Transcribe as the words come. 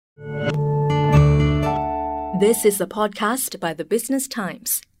This is a podcast by the Business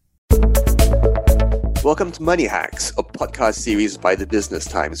Times. Welcome to Money Hacks, a podcast series by the Business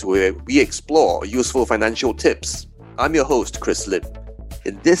Times where we explore useful financial tips. I'm your host, Chris Lim.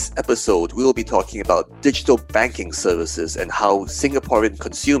 In this episode, we will be talking about digital banking services and how Singaporean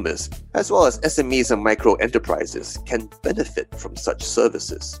consumers, as well as SMEs and micro enterprises, can benefit from such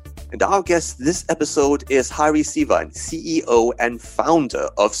services. And our guest this episode is Hari Sivan, CEO and founder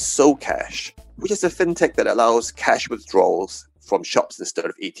of soCash, which is a fintech that allows cash withdrawals from shops instead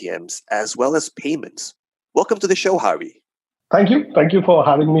of ATMs, as well as payments. Welcome to the show, Hari. Thank you. Thank you for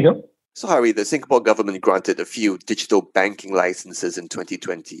having me here. So, Hari, the Singapore government granted a few digital banking licenses in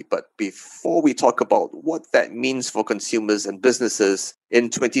 2020. But before we talk about what that means for consumers and businesses in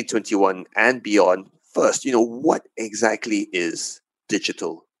 2021 and beyond, first, what exactly is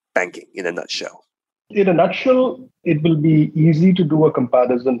digital banking in a nutshell? In a nutshell, it will be easy to do a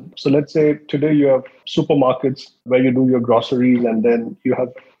comparison. So let's say today you have supermarkets where you do your groceries, and then you have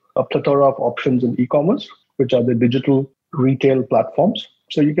a plethora of options in e-commerce, which are the digital retail platforms.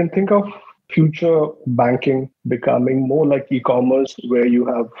 So you can think of future banking becoming more like e-commerce, where you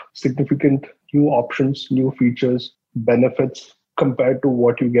have significant new options, new features, benefits compared to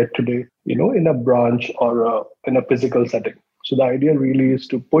what you get today, in a branch or in a physical setting. So the idea really is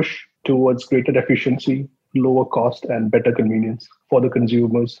to push towards greater efficiency, lower cost, and better convenience for the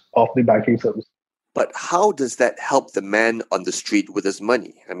consumers of the banking service. But how does that help the man on the street with his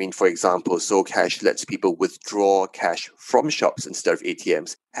money? I mean, for example, soCash lets people withdraw cash from shops instead of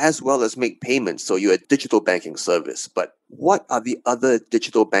ATMs, as well as make payments. So you're a digital banking service. But what are the other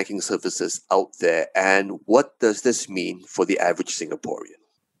digital banking services out there, and what does this mean for the average Singaporean?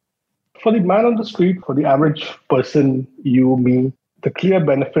 For the man on the street, for the average person, you, me, the clear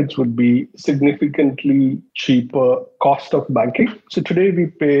benefits would be significantly cheaper cost of banking. So today we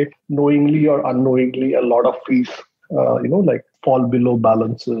pay knowingly or unknowingly a lot of fees, like fall below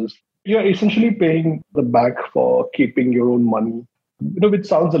balances. You're essentially paying the bank for keeping your own money, which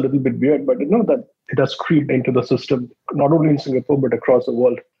sounds a little bit weird, but that it has creeped into the system, not only in Singapore, but across the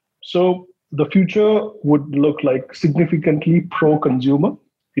world. So the future would look like significantly pro-consumer.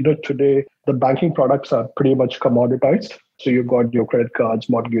 Today the banking products are pretty much commoditized. So you've got your credit cards,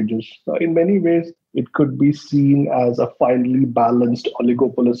 mortgages. In many ways, it could be seen as a finely balanced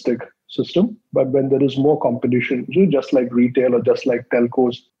oligopolistic system. But when there is more competition, just like retail or just like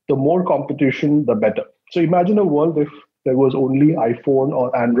telcos, the more competition, the better. So imagine a world if there was only iPhone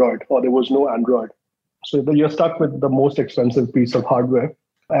or Android, or there was no Android. So you're stuck with the most expensive piece of hardware.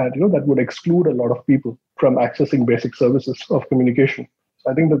 And that would exclude a lot of people from accessing basic services of communication.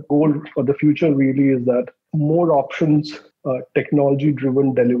 I think the goal for the future really is that more options,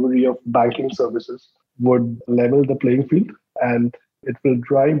 technology-driven delivery of banking services would level the playing field, and it will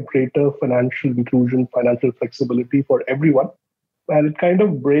drive greater financial inclusion, financial flexibility for everyone. And it kind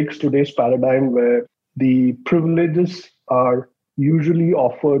of breaks today's paradigm where the privileges are usually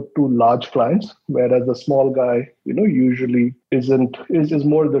offered to large clients, whereas the small guy, usually is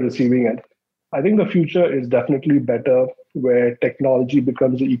more the receiving end. I think the future is definitely better where technology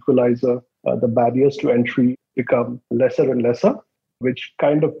becomes the equalizer, the barriers to entry become lesser and lesser, which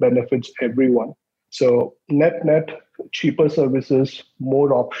kind of benefits everyone. So net, cheaper services,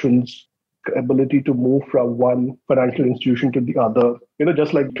 more options, ability to move from one financial institution to the other.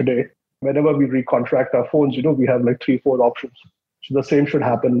 Just like today, whenever we recontract our phones, we have like 3-4 options. So the same should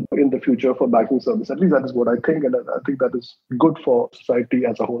happen in the future for banking service. At least that is what I think. And I think that is good for society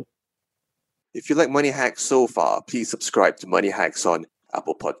as a whole. If you like Money Hacks so far, please subscribe to Money Hacks on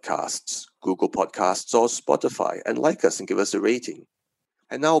Apple Podcasts, Google Podcasts, or Spotify, and like us and give us a rating.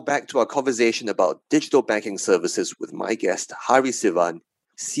 And now back to our conversation about digital banking services with my guest, Hari Sivan,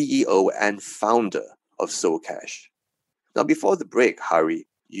 CEO and founder of soCash. Now, before the break, Hari,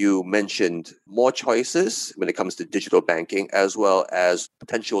 you mentioned more choices when it comes to digital banking, as well as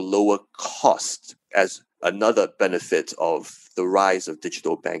potential lower cost as another benefit of the rise of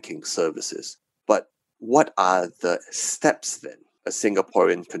digital banking services. But what are the steps then a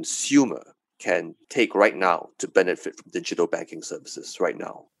Singaporean consumer can take right now to benefit from digital banking services right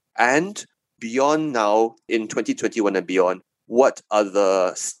now? And beyond now, in 2021 and beyond, what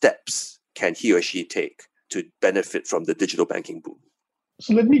other steps can he or she take to benefit from the digital banking boom?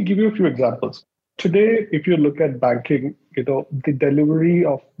 So let me give you a few examples. Today, if you look at banking, the delivery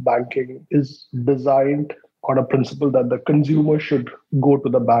of banking is designed on a principle that the consumer should go to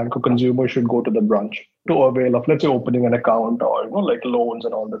the bank or consumer should go to the branch to avail of, let's say, opening an account or, like loans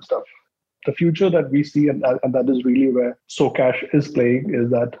and all that stuff. The future that we see, and that is really where soCash is playing, is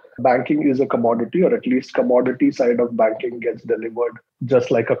that banking is a commodity, or at least commodity side of banking gets delivered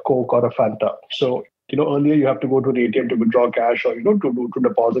just like a Coke or a Fanta. So Earlier you have to go to the ATM to withdraw cash, or to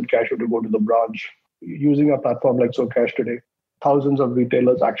deposit cash, or to go to the branch. Using a platform like SoCash today, thousands of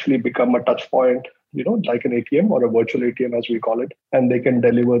retailers actually become a touch point, like an ATM or a virtual ATM as we call it, and they can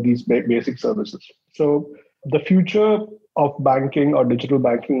deliver these basic services. So the future of banking or digital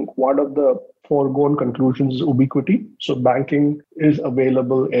banking, one of the foregone conclusions is ubiquity. So banking is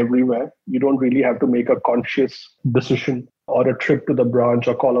available everywhere. You don't really have to make a conscious decision or a trip to the branch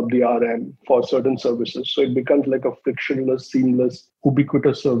or call up the RM for certain services. So it becomes like a frictionless, seamless,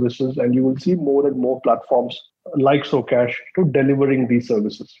 ubiquitous services. And you will see more and more platforms like SoCash delivering these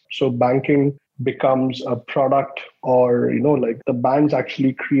services. So banking becomes a product, or, like the banks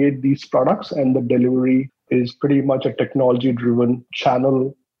actually create these products, and the delivery is pretty much a technology driven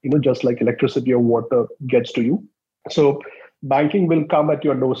channel, just like electricity or water gets to you. So banking will come at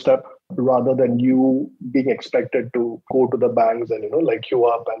your doorstep rather than you being expected to go to the banks and, like queue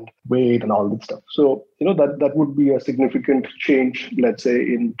up and wait and all that stuff. So, that would be a significant change, let's say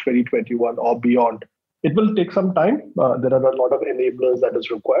in 2021 or beyond. It will take some time. There are a lot of enablers that is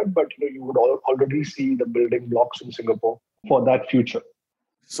required, but you would already see the building blocks in Singapore for that future.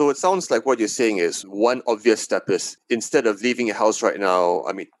 So it sounds like what you're saying is one obvious step is, instead of leaving your house right now,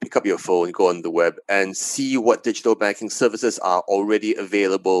 pick up your phone, go on the web and see what digital banking services are already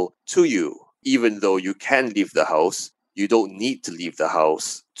available to you. Even though you can leave the house, you don't need to leave the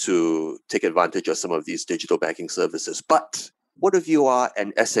house to take advantage of some of these digital banking services. But what if you are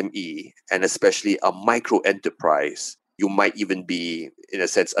an SME, and especially a micro enterprise? You might even be, in a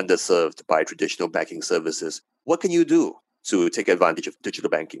sense, underserved by traditional banking services. What can you do to take advantage of digital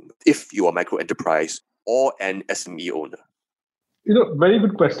banking if you are a micro enterprise or an SME owner? Very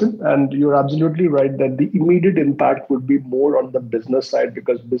good question. And you're absolutely right that the immediate impact would be more on the business side,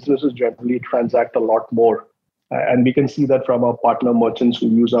 because businesses generally transact a lot more. And we can see that from our partner merchants who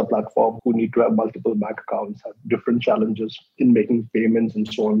use our platform, who need to have multiple bank accounts, have different challenges in making payments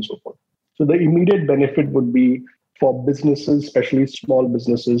and so on and so forth. So the immediate benefit would be for businesses, especially small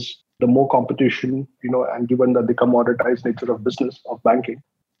businesses, the more competition, and given that the commoditized nature of business, of banking,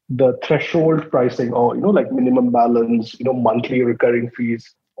 the threshold pricing, or, like minimum balance, monthly recurring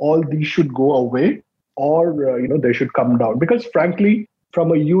fees, all these should go away, or, they should come down. Because frankly,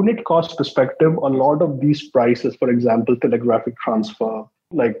 from a unit cost perspective, a lot of these prices, for example, telegraphic transfer,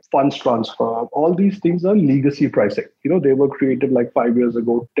 like funds transfer, all these things are legacy pricing. They were created like 5 years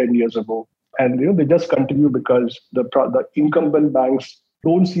ago, 10 years ago. And, they just continue because the incumbent banks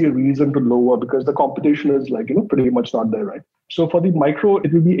don't see a reason to lower, because the competition is pretty much not there, right? So for the micro,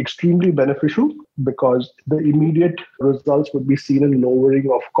 it will be extremely beneficial, because the immediate results would be seen in lowering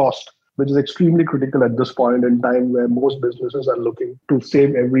of cost, which is extremely critical at this point in time, where most businesses are looking to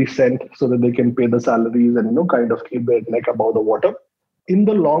save every cent so that they can pay the salaries and, kind of keep their neck above the water. In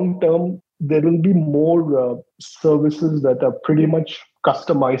the long term, there will be more services that are pretty much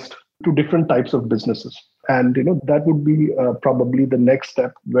customized to different types of businesses. And, that would be probably the next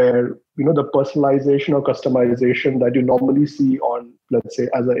step, where, the personalization or customization that you normally see on, let's say,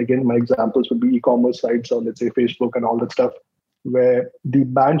 again, my examples would be e-commerce sites, or let's say Facebook and all that stuff, where the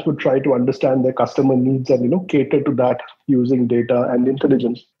banks would try to understand their customer needs and, cater to that using data and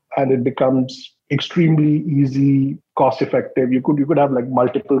intelligence. And it becomes extremely easy, cost effective. You could have like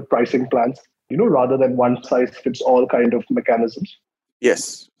multiple pricing plans, rather than one size fits all kind of mechanisms.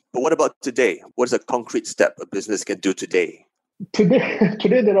 Yes. But what about today? What is a concrete step a business can do today?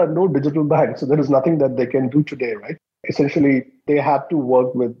 Today, there are no digital banks, so there is nothing that they can do today, right? Essentially, they have to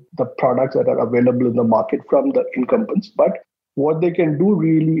work with the products that are available in the market from the incumbents. But what they can do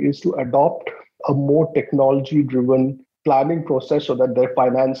really is to adopt a more technology-driven planning process, so that their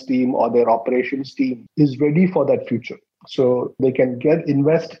finance team or their operations team is ready for that future. So they can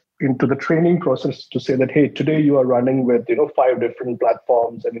invest into the training process to say that, hey, today you are running with 5 different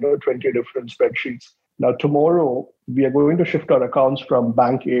platforms and 20 different spreadsheets. Now tomorrow we are going to shift our accounts from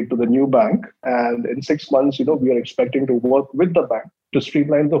bank A to the new bank, and in 6 months we are expecting to work with the bank to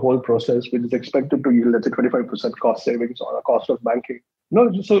streamline the whole process, which is expected to yield, let's say, 25% cost savings on a cost of banking.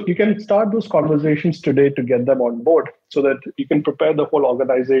 So you can start those conversations today to get them on board, so that you can prepare the whole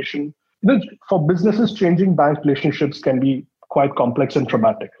organization. For businesses, changing bank relationships can be quite complex and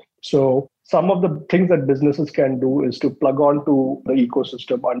traumatic. So some of the things that businesses can do is to plug on to the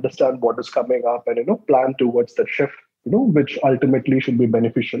ecosystem, understand what is coming up, and plan towards that shift, which ultimately should be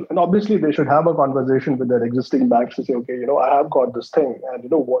beneficial. And obviously they should have a conversation with their existing banks to say, okay, I have got this thing, and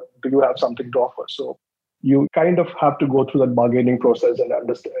what do you have something to offer? So you kind of have to go through that bargaining process and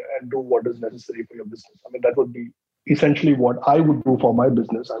understand and do what is necessary for your business. That would be essentially what I would do for my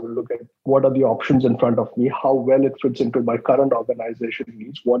business. I will look at what are the options in front of me, how well it fits into my current organization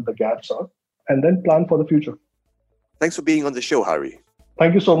needs, what the gaps are, and then plan for the future. Thanks for being on the show, Hari.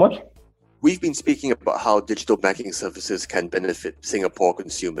 Thank you so much. We've been speaking about how digital banking services can benefit Singapore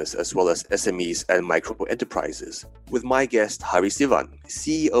consumers as well as SMEs and micro enterprises with my guest, Hari Sivan,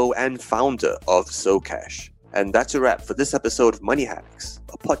 CEO and founder of SoCash. And that's a wrap for this episode of Money Hacks,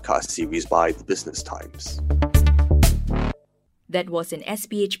 a podcast series by The Business Times. That was an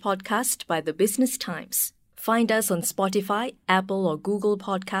SPH podcast by The Business Times. Find us on Spotify, Apple or Google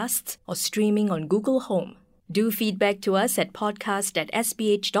Podcasts, or streaming on Google Home. Do feedback to us at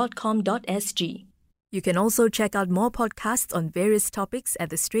podcast@sph.com.sg. You can also check out more podcasts on various topics at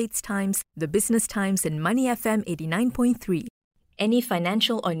The Straits Times, The Business Times, and Money FM 89.3. Any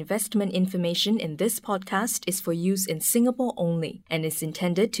financial or investment information in this podcast is for use in Singapore only and is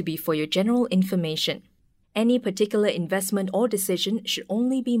intended to be for your general information. Any particular investment or decision should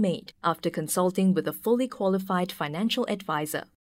only be made after consulting with a fully qualified financial advisor.